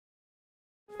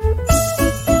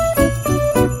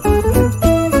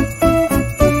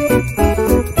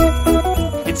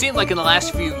seemed like in the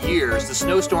last few years, the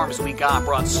snowstorms we got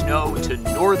brought snow to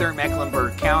northern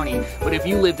Mecklenburg County, but if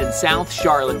you lived in South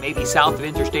Charlotte, maybe south of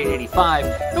Interstate 85,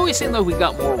 it always seemed like we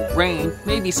got more rain,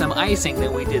 maybe some icing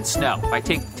than we did snow. If I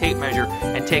take the tape measure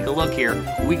and take a look here,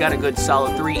 we got a good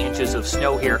solid 3 inches of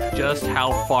snow here. Just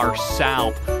how far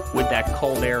south would that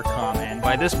cold air come? And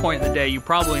by this point in the day, you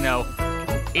probably know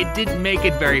it didn't make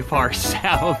it very far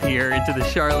south here into the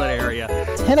Charlotte area.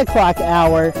 10 o'clock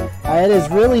hour, it is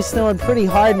really snowing pretty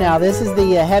hard now. This is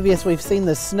the heaviest we've seen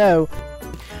the snow.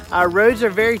 Roads are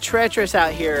very treacherous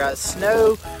out here.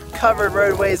 Snow-covered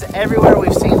roadways everywhere.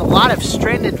 We've seen a lot of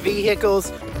stranded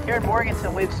vehicles. Here in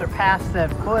Morganton, we've surpassed the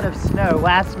foot of snow.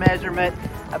 Last measurement,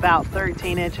 about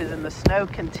 13 inches, and the snow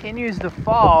continues to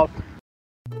fall.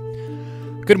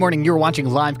 Good morning. You're watching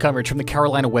live coverage from the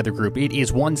Carolina Weather Group. It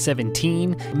is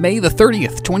 1/17, May the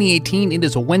 30th, 2018. It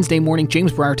is a Wednesday morning.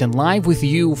 James Brierton live with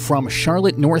you from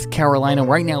Charlotte, North Carolina.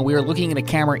 Right now, we are looking at a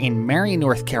camera in Marion,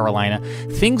 North Carolina.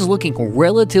 Things looking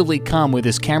relatively calm where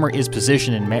this camera is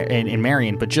positioned in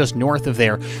Marion, but just north of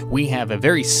there, we have a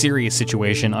very serious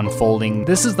situation unfolding.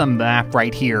 This is the map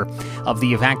right here of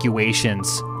the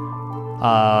evacuations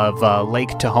of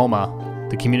Lake Tahoma.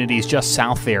 The community is just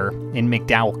south there in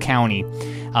McDowell County.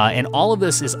 And all of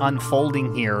this is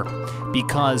unfolding here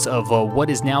because of what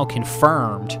is now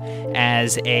confirmed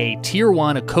as a Tier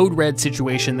 1, a Code Red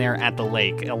situation there at the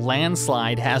lake. A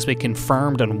landslide has been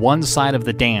confirmed on one side of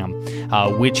the dam,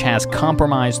 which has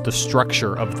compromised the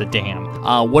structure of the dam.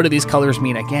 What do these colors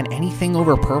mean? Again, anything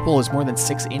over purple is more than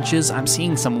 6 inches. I'm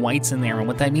seeing some whites in there, and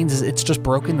what that means is it's just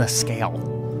broken the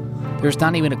scale. There's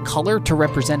not even a color to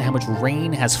represent how much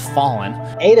rain has fallen.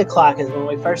 8 o'clock is when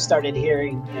we first started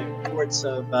hearing reports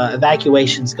of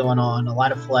evacuations going on, a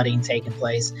lot of flooding taking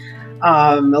place.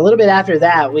 A little bit after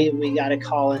that, we got a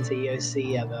call into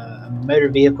EOC of a motor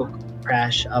vehicle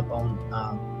crash up on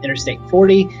Interstate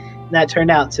 40. And that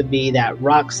turned out to be that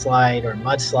rock slide or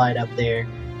mudslide up there.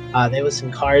 There was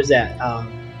some cars that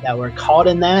were caught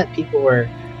in that. People were,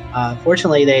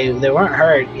 fortunately, they weren't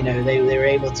hurt. They were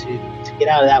able to get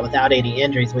out of that without any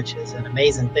injuries, which is an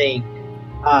amazing thing.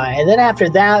 And then after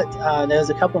that, there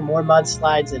was a couple more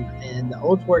mudslides in the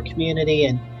Old Fort community,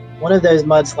 and one of those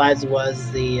mudslides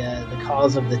was the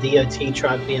cause of the DOT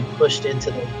truck being pushed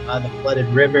into the flooded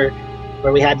river,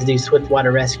 where we had to do swift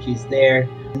water rescues there.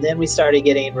 And then we started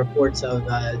getting reports of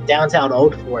downtown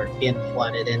Old Fort being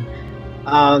flooded,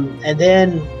 and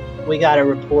then we got a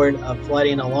report of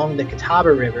flooding along the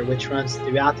Catawba River, which runs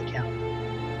throughout the county.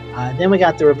 Then we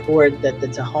got the report that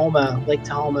Lake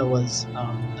Tahoma was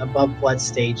above flood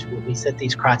stage. We set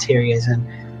these criteria, and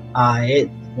it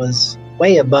was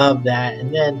way above that.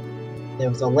 And then there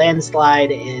was a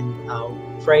landslide, and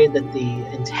afraid that the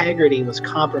integrity was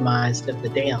compromised of the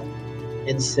dam.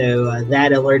 And so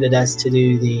that alerted us to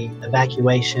do the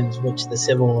evacuations, which the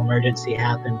civil emergency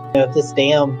happened. If this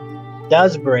dam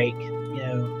does break,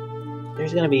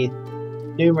 there's going to be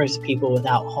numerous people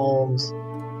without homes.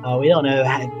 We don't know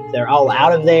if they're all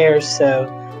out of there. So,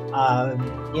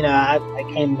 I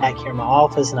came back here in my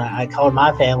office and I called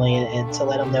my family and to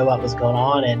let them know what was going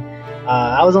on. And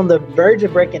I was on the verge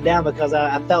of breaking down because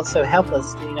I felt so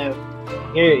helpless.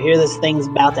 Here this thing's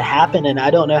about to happen and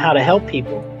I don't know how to help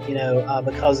people,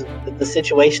 because of the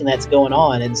situation that's going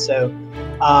on. And so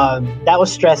that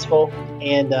was stressful,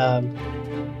 and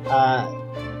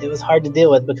it was hard to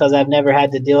deal with because I've never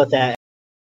had to deal with that.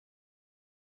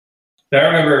 I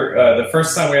remember the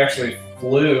first time we actually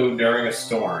flew during a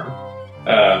storm.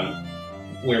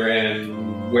 We were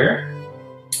in where?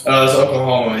 It was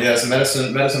Oklahoma. Yeah, it's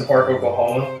Medicine Park,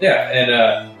 Oklahoma. Yeah,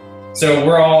 and so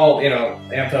we're all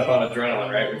amped up on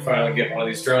adrenaline, right? We finally get one of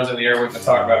these drones in the air. We've been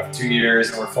talking about it for 2 years,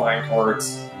 and we're flying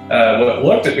towards what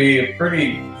looked to be a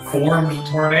pretty formed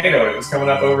tornado. It was coming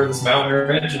up over this mountain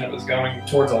ridge, and it was going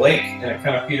towards a lake, and it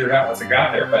kind of petered out once it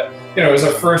got there. But it was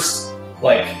our first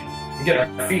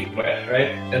getting our feet wet, right?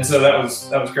 And so that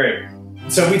was great.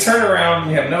 So we turn around,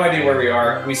 we have no idea where we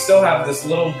are. We still have this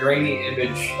little grainy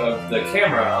image of the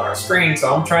camera on our screen,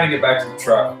 so I'm trying to get back to the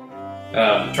truck,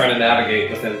 trying to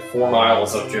navigate within 4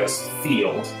 miles of just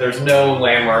field. There's no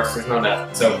landmarks, there's no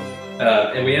nothing. So,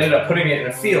 and we ended up putting it in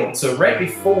a field. So right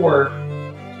before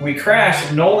we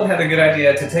crashed, Nolan had a good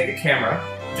idea to take a camera,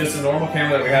 just a normal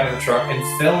camera that we had in the truck, and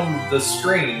film the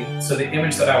screen, so the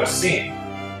image that I was seeing.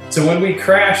 So when we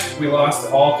crashed, we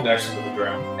lost all connection to the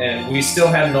drone, and we still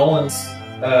had Nolan's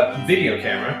video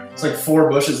camera. It's like 4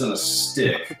 bushes and a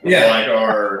stick. Yeah, like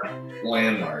our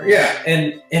landmarks. Yeah,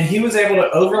 and he was able to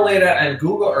overlay that on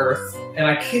Google Earth, and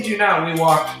I kid you not, we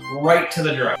walked right to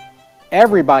the drone.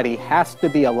 Everybody has to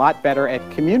be a lot better at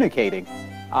communicating.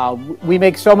 We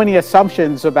make so many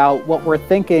assumptions about what we're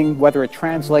thinking, whether it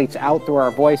translates out through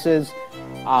our voices.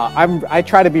 I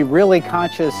try to be really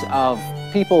conscious of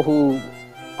people who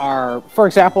are, for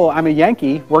example, I'm a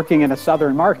Yankee working in a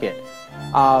southern market.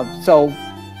 So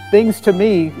things to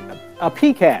me, a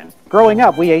pecan. Growing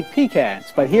up, we ate pecans,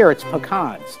 but here it's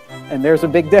pecans, and there's a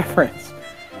big difference.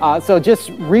 So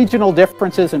just regional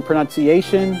differences in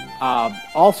pronunciation.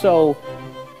 Also,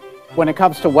 when it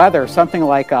comes to weather, something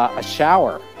like a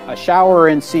shower. A shower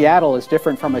in Seattle is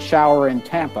different from a shower in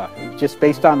Tampa, just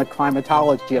based on the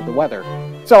climatology of the weather.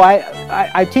 So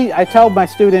I tell my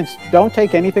students, don't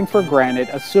take anything for granted.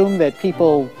 Assume that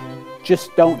people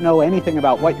just don't know anything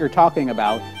about what you're talking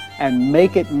about, and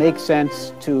make it make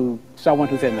sense to someone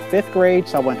who's in the 5th grade,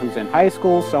 someone who's in high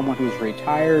school, someone who's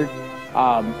retired.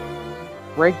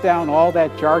 Break down all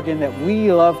that jargon that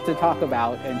we love to talk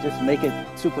about and just make it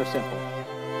super simple.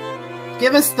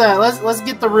 Give us let's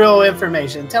get the real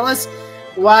information. Tell us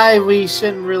why we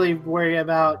shouldn't really worry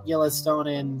about Yellowstone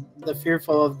and the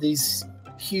fearful of these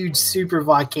huge super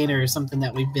volcanoes, or something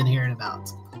that we've been hearing about.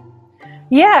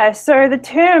 Yeah, so the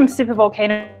term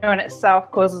supervolcano in itself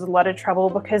causes a lot of trouble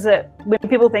because when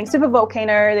people think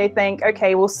supervolcano, they think,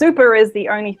 okay, well, super is the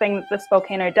only thing that this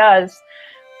volcano does.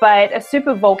 But a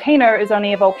supervolcano is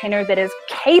only a volcano that is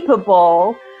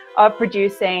capable of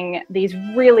producing these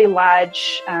really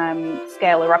large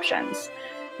scale eruptions.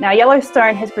 Now,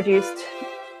 Yellowstone has produced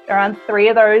around 3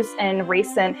 of those in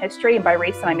recent history, and by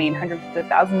recent I mean hundreds of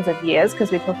thousands of years,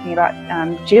 because we're talking about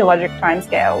geologic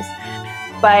timescales.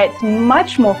 But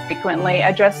much more frequently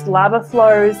are just lava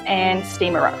flows and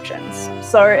steam eruptions.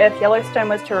 So if Yellowstone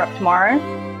was to erupt tomorrow,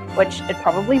 which it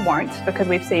probably won't because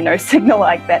we've seen no signal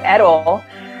like that at all,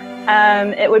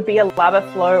 it would be a lava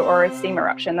flow or a steam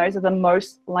eruption. Those are the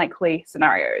most likely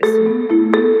scenarios.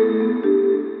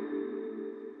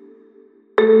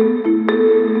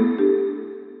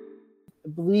 I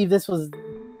believe this was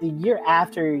the year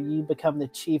after you become the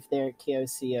chief there at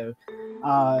KOCO.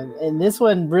 And this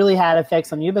one really had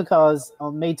effects on you because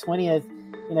on May 20th,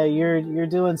 you're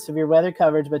doing severe weather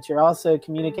coverage, but you're also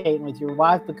communicating with your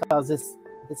wife because this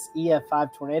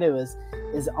EF5 tornado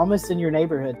is almost in your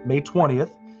neighborhood. May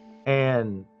 20th,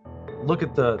 and look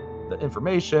at the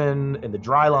information, and the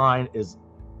dry line is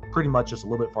pretty much just a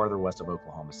little bit farther west of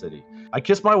Oklahoma City. I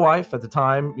kissed my wife at the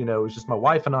time. It was just my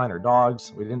wife and I and our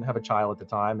dogs. We didn't have a child at the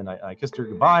time, and I kissed her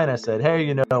goodbye, and I said,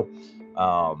 hey,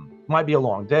 might be a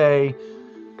long day.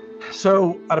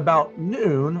 So at about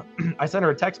noon, I sent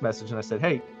her a text message, and I said,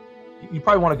 hey, you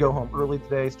probably want to go home early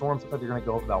today. Storms are going to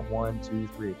go up about 1, 2,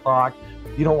 3 o'clock.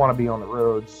 You don't want to be on the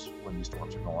roads when these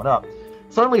storms are going up.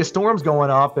 Suddenly a storm's going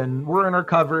up, and we're in our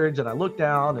coverage, and I look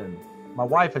down, and my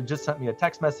wife had just sent me a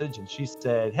text message, and she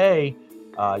said, hey,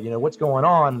 what's going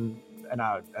on? And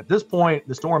at this point,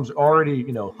 the storm's already,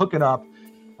 hooking up,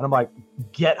 and I'm like,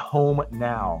 get home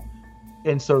now.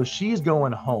 And so she's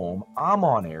going home. I'm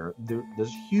on air.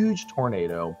 This huge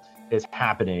tornado is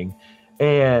happening,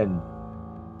 and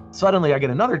suddenly I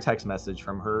get another text message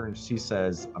from her, and she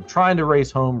says, I'm trying to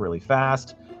race home really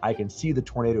fast. I can see the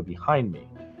tornado behind me.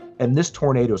 And this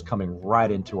tornado is coming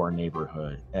right into our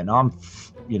neighborhood. And I'm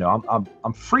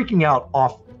freaking out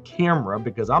off camera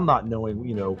because I'm not knowing,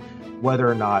 whether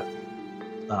or not,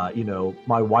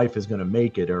 my wife is going to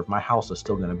make it or if my house is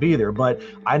still going to be there. But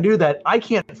I knew that I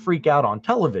can't freak out on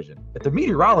television. If the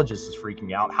meteorologist is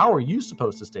freaking out, how are you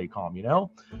supposed to stay calm,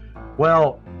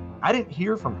 Well, I didn't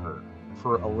hear from her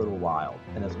for a little while.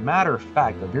 And as a matter of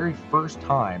fact, the very first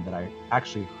time that I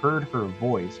actually heard her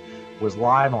voice was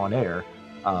live on air.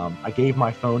 I gave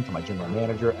my phone to my general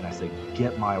manager and I said,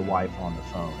 get my wife on the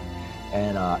phone.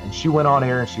 And she went on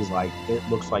air and she's like, it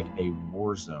looks like a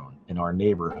war zone in our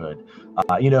neighborhood.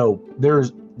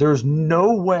 There's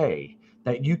no way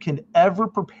that you can ever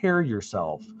prepare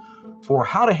yourself for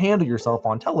how to handle yourself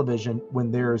on television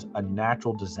when there's a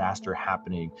natural disaster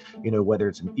happening, whether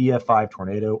it's an EF5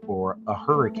 tornado or a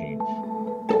hurricane.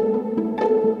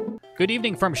 Good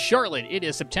evening from Charlotte. It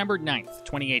is September 9th,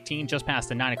 2018, just past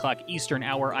the 9 o'clock Eastern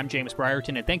hour. I'm James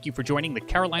Brierton, and thank you for joining the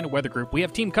Carolina Weather Group. We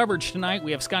have team coverage tonight.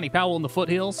 We have Scotty Powell in the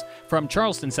foothills. From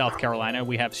Charleston, South Carolina,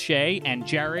 we have Shay and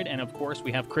Jared, and of course,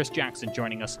 we have Chris Jackson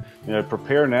joining us.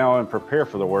 Prepare now and prepare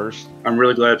for the worst. I'm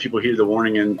really glad people heeded the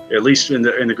warning, and at least in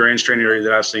the Grand Strand area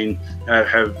that I've seen,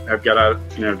 have got out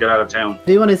of town. I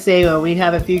do want to say we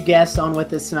have a few guests on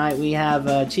with us tonight. We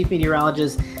have Chief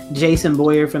Meteorologist Jason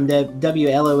Boyer from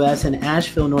WLOS in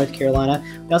Asheville, North Carolina.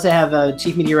 We also have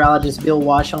Chief Meteorologist Bill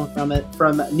Washon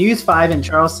from News 5 in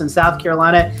Charleston, South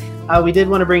Carolina. We did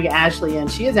want to bring Ashley in.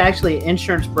 She is actually an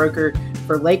insurance broker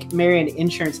for Lake Marion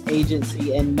Insurance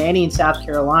Agency in Manning, South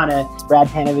Carolina. It's Brad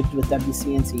Panovich with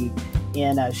WCNC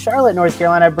in Charlotte, North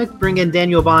Carolina. Bring in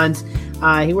Daniel Bonds.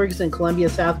 He works in Columbia,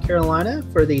 South Carolina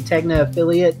for the Tegna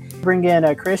affiliate. Bring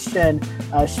in Christian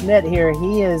Schmidt here.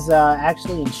 He is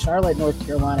actually in Charlotte, North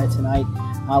Carolina tonight.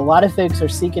 A lot of folks are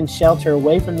seeking shelter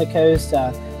away from the coast.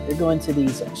 They're going to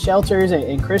these shelters,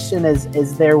 and Christian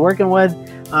is there working with.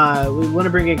 We want to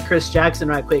bring in Chris Jackson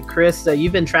right quick. Chris,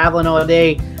 you've been traveling all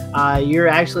day. You're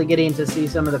actually getting to see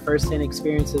some of the first-hand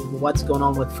experiences of what's going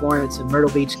on with Florence and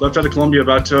Myrtle Beach. Left out of Columbia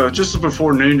about just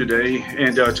before noon today,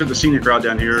 and took the senior crowd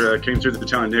down here. Came through the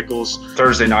town of Nichols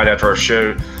Thursday night after our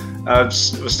show.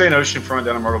 Was staying oceanfront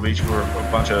down in Myrtle Beach where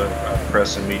a bunch of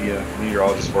press and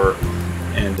meteorologists were.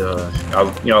 And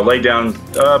I laid down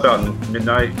about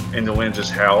midnight, and the wind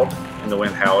just howled, and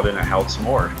it howled some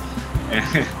more,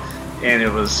 and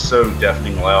it was so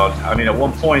deafening loud. I mean, at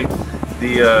one point,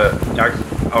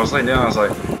 I was laying down. I was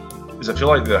like, "Does it feel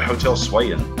like the hotel's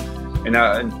swaying?" And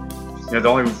the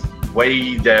only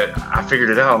way that I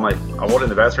figured it out, I'm like, I walked in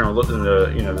the bathroom, I looked in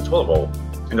the toilet bowl,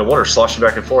 and the water sloshing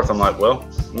back and forth. I'm like, well,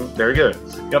 there you go.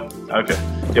 Yep, okay.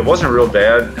 It wasn't real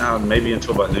bad, maybe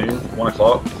until about noon, 1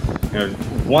 o'clock.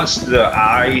 Once the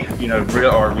eye,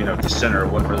 the center,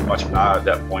 wasn't really much of an eye at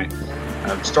that point.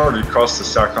 Started across the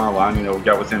South Carolina line, we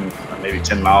got within maybe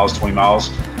 10 miles, 20 miles.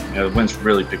 The winds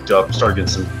really picked up. Started getting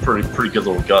some pretty good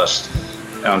little gusts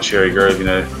out in Cherry Grove.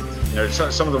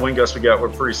 Some of the wind gusts we got were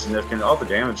pretty significant. All the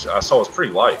damage I saw was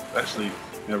pretty light. Actually,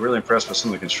 really impressed with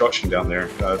some of the construction down there.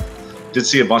 Did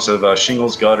see a bunch of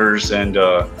shingles, gutters, and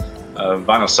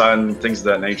vinyl siding, things of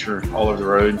that nature all over the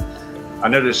road. I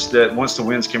noticed that once the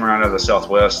winds came around out of the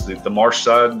southwest, the marsh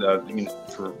side,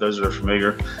 for those that are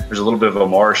familiar, there's a little bit of a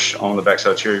marsh on the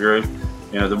backside of Cherry Grove.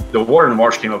 The water in the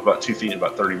marsh came up about 2 feet in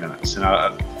about 30 minutes. And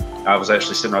I was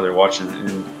actually sitting right there watching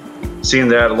and seeing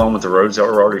that along with the roads that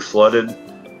were already flooded,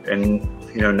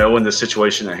 and, knowing the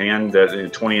situation at hand,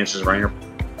 that 20 inches of rain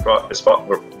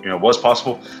was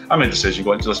possible, I made a decision.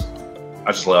 I just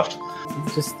left.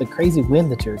 Just the crazy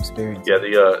wind that you're experiencing.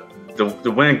 Yeah,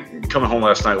 the wind coming home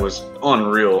last night was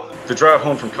unreal. The drive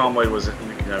home from Conway was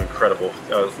incredible.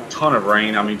 A ton of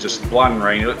rain. I mean, just blinding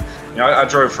rain. I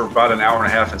drove for about an hour and a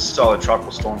half in solid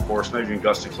tropical storm force, maybe even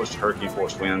gusty close to hurricane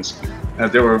force winds.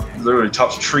 There were literally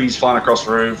tops of trees flying across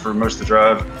the road for most of the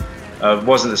drive. It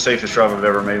wasn't the safest drive I've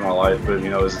ever made in my life, but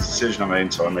it was a decision I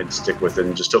made, so I made to stick with it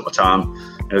and just took my time.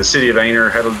 The city of Aner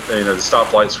had the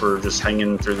stoplights were just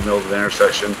hanging through the middle of the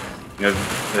intersection.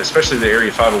 Especially the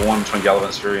area 501 between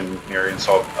Gallivant and area, and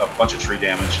saw a bunch of tree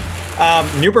damage.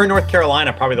 New Bern, North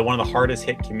Carolina, probably one of the hardest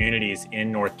hit communities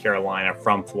in North Carolina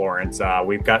from Florence.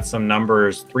 We've got some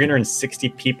numbers. 360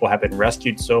 people have been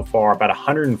rescued so far. About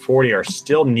 140 are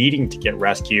still needing to get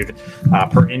rescued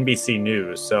per NBC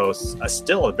News. So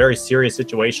still a very serious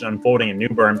situation unfolding in New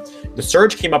Bern. The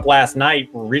surge came up last night,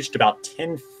 reached about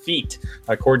 10 feet,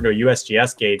 according to a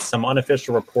USGS gauge. Some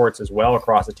unofficial reports as well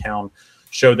across the town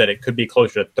showed that it could be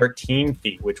closer to 13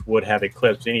 feet, which would have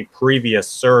eclipsed any previous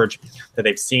surge that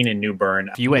they've seen in New Bern.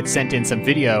 You had sent in some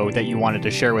video that you wanted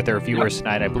to share with our viewers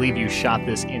tonight. I believe you shot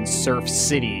this in Surf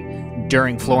City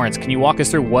during Florence. Can you walk us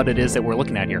through what it is that we're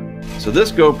looking at here? So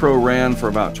this GoPro ran for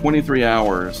about 23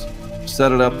 hours,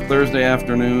 set it up Thursday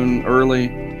afternoon early,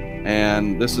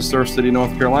 and this is Surf City,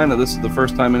 North Carolina. This is the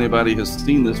first time anybody has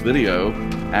seen this video,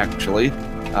 actually.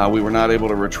 We were not able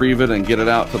to retrieve it and get it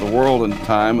out to the world in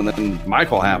time, and then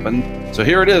Michael happened. So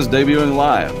here it is, debuting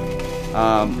live.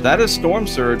 That is storm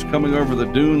surge coming over the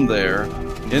dune there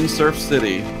in Surf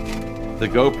City. The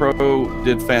GoPro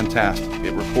did fantastic.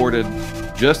 It recorded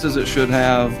just as it should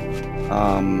have,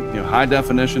 high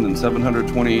definition in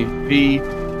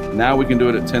 720p. Now we can do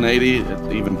it at 1080,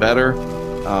 it's even better.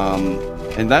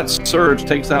 And that surge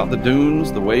takes out the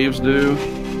dunes, the waves do.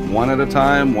 One at a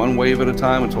time, one wave at a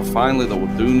time, until finally the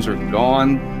dunes are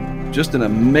gone. Just an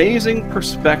amazing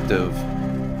perspective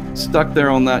stuck there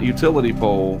on that utility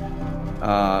pole.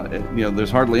 There's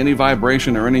hardly any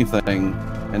vibration or anything.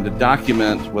 And to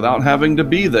document without having to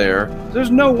be there,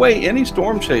 there's no way any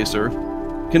storm chaser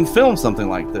can film something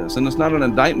like this. And it's not an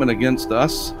indictment against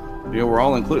us. We're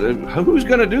all included. Who's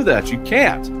going to do that? You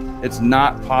can't. It's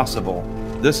not possible.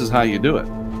 This is how you do it.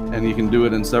 And you can do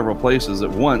it in several places at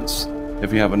once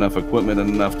if you have enough equipment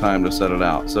and enough time to set it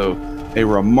out. So a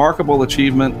remarkable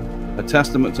achievement, a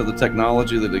testament to the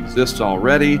technology that exists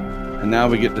already, and now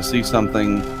we get to see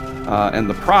something and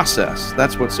the process.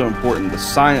 That's what's so important, the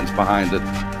science behind it.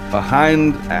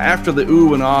 After the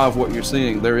ooh and ah of what you're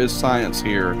seeing, there is science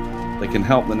here that can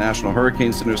help the National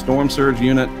Hurricane Center Storm Surge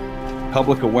Unit,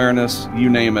 public awareness, you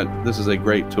name it. This is a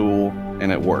great tool,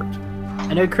 and it worked.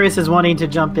 I know Chris is wanting to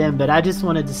jump in, but I just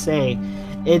wanted to say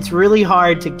It's really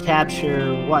hard to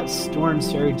capture what storm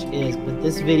surge is, but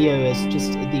this video is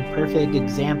just the perfect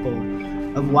example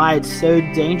of why it's so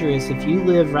dangerous. If you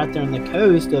live right there on the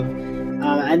coast of,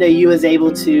 I know you was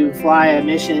able to fly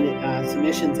some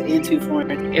missions into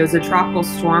Florence. It was a tropical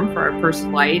storm for our first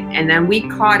flight, and then we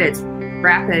caught its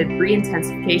rapid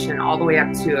re-intensification all the way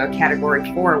up to a Category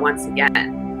 4 once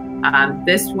again.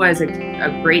 This was a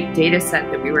great data set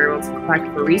that we were able to collect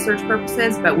for research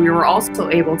purposes, but we were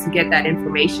also able to get that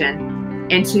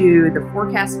information into the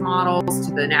forecast models,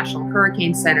 to the National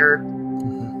Hurricane Center.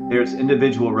 There's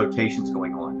individual rotations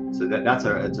going on. So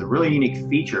it's a really unique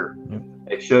feature.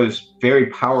 It shows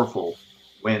very powerful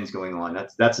winds going on.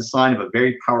 That's a sign of a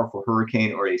very powerful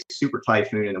hurricane or a super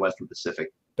typhoon in the Western Pacific.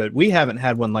 But we haven't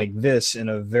had one like this in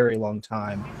a very long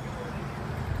time.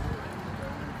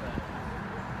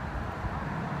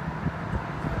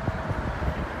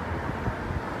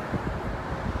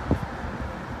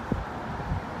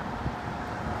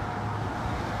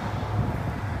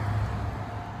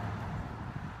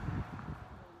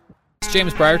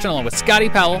 James Brierton along with Scotty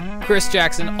Powell, Chris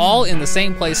Jackson, all in the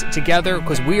same place together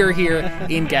because we are here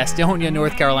in Gastonia,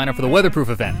 North Carolina for the Weatherproof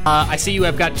event. I see you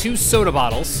have got 2 soda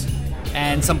bottles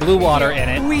and some blue water in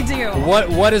it. We do.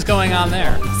 What is going on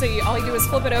there? So all you do is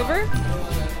flip it over,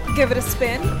 give it a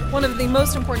spin. One of the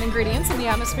most important ingredients in the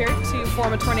atmosphere to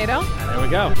form a tornado. And there we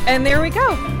go. And there we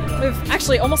go. We've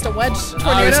actually almost a wedge tornado.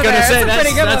 I was going to say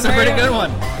that's a pretty good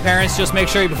one. Parents, just make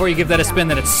sure before you give that a spin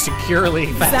that it's securely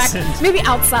fastened. Maybe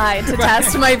outside to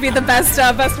test might be the best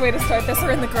way to start this, or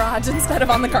in the garage instead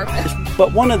of on the carpet.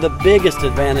 But one of the biggest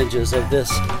advantages of this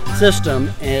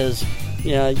system is,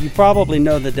 you probably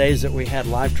know the days that we had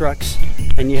live trucks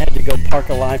and you had to go park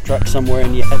a live truck somewhere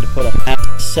and you had to put a map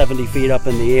 70 feet up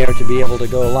in the air to be able to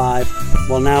go live.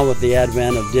 Well, now with the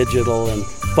advent of digital and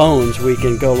phones, we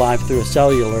can go live through a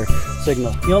cellular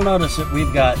signal. You'll notice that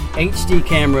we've got HD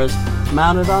cameras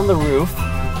mounted on the roof.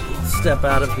 Let's step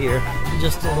out of here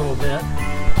just a little bit.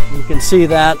 You can see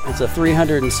that it's a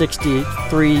 360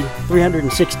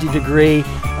 degree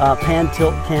pan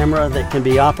tilt camera that can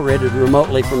be operated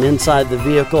remotely from inside the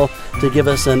vehicle to give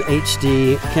us an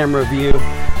HD camera view.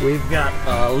 We've got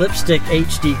a lipstick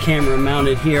HD camera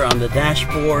mounted here on the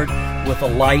dashboard with a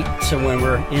light, so when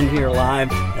we're in here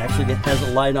live, it actually has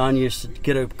a light on you to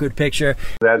get a good picture.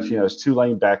 That's, it's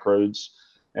 2-lane back roads.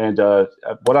 And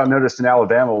what I noticed in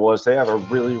Alabama was they have a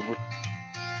really...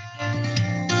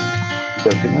 I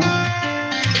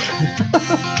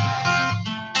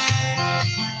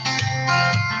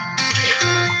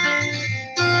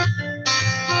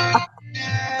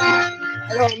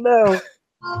don't know.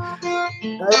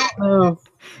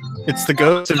 It's the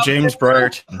ghost of James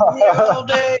Brierton. All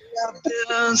day I've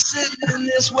been sitting in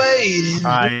this waiting.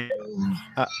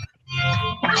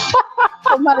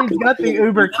 Somebody's got the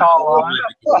Uber call on.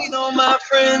 Waiting on my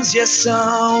friends, yes,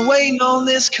 I'm waiting on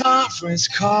this conference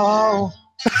call.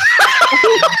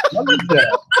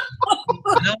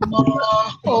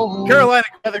 Carolina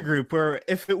Weather Group, where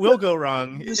if it will go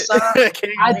wrong,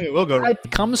 it will go wrong. It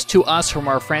comes to us from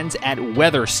our friends at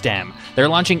WeatherStem. They're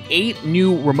launching 8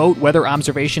 new remote weather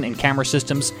observation and camera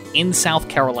systems in South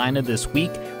Carolina this week.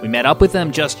 We met up with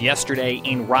them just yesterday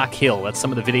in Rock Hill. That's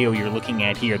some of the video you're looking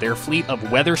at here. Their fleet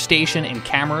of weather station and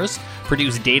cameras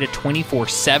produce data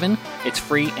 24/7. It's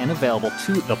free and available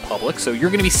to the public, so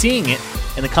you're going to be seeing it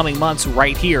in the coming months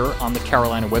right here on the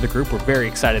Carolina Weather Group. We're very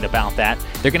excited about that.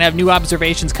 They're going to have new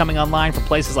observations coming online from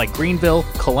places like Greenville,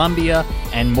 Columbia,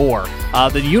 and more.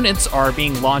 The units are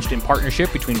being launched in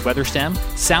partnership between WeatherStem,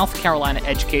 South Carolina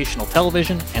Educational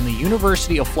Television, and the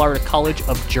University of Florida College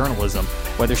of Journalism,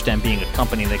 WeatherStem being a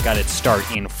company that got its start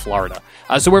in Florida.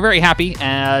 So we're very happy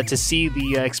to see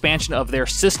the expansion of their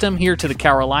system here to the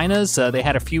Carolinas. They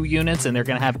had a few units, and they're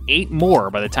going to have 8 more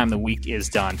by the time the week is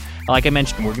done. Like I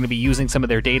mentioned, we're going to be using some of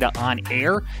their data on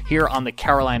air here on the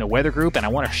Carolina Weather Group, and I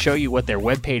want to show you what their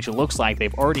webpage looks like.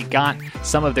 They've already got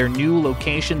some of their new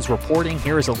locations reporting.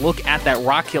 Here is a look at that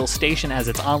Rock Hill station as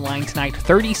it's online tonight.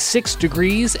 36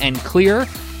 degrees and clear.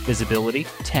 Visibility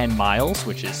 10 miles,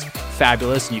 which is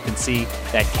fabulous, and you can see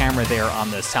that camera there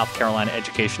on the South Carolina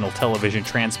Educational Television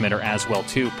transmitter as well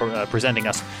too, presenting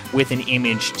us with an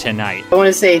image tonight. I want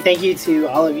to say thank you to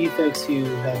all of you folks who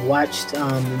have watched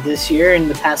this year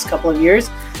and the past couple of years.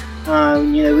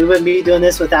 We wouldn't be doing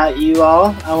this without you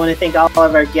all. I want to thank all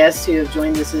of our guests who have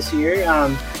joined us this year.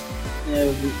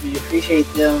 We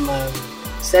appreciate them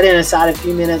setting aside a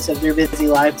few minutes of their busy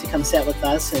life to come sit with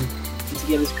us and to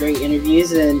give us great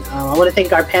interviews. And I want to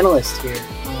thank our panelists here.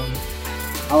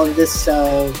 All of this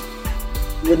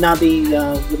would not be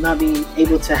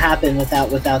able to happen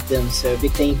without them. So a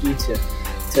big thank you to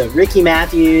to Ricky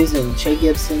Matthews and Che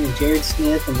Gibson and Jared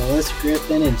Smith and Melissa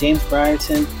Griffin and James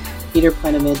Brierton, Peter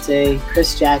Planamente,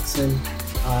 Chris Jackson,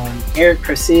 Eric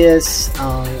Croceus,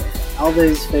 all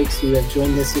those folks who have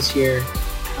joined us this year.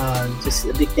 Just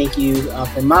a big thank you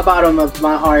from my bottom of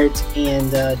my heart,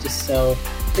 and just so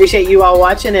appreciate you all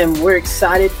watching, and we're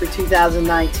excited for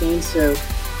 2019. So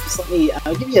just let me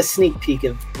I'll give you a sneak peek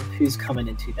of who's coming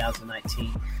in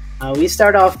 2019. We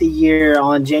start off the year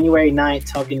on January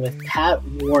 9th talking with Pat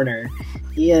Warner.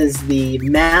 He is the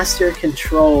Master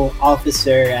Control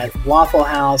Officer at Waffle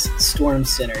House Storm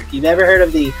Center. If you've ever heard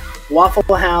of the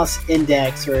Waffle House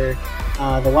Index or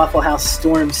the Waffle House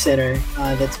Storm Center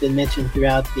that's been mentioned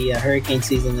throughout the hurricane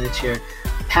season this year,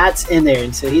 Pat's in there.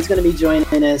 And so he's going to be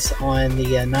joining us on the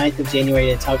 9th of January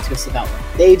to talk to us about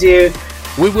what they do.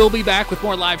 We will be back with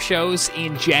more live shows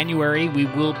in January. We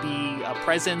will be a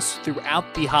presence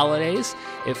throughout the holidays.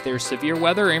 If there's severe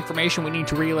weather or information we need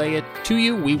to relay it to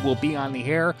you, we will be on the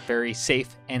air. Very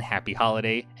safe and happy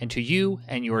holiday, and to you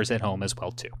and yours at home as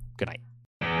well, too. Good night.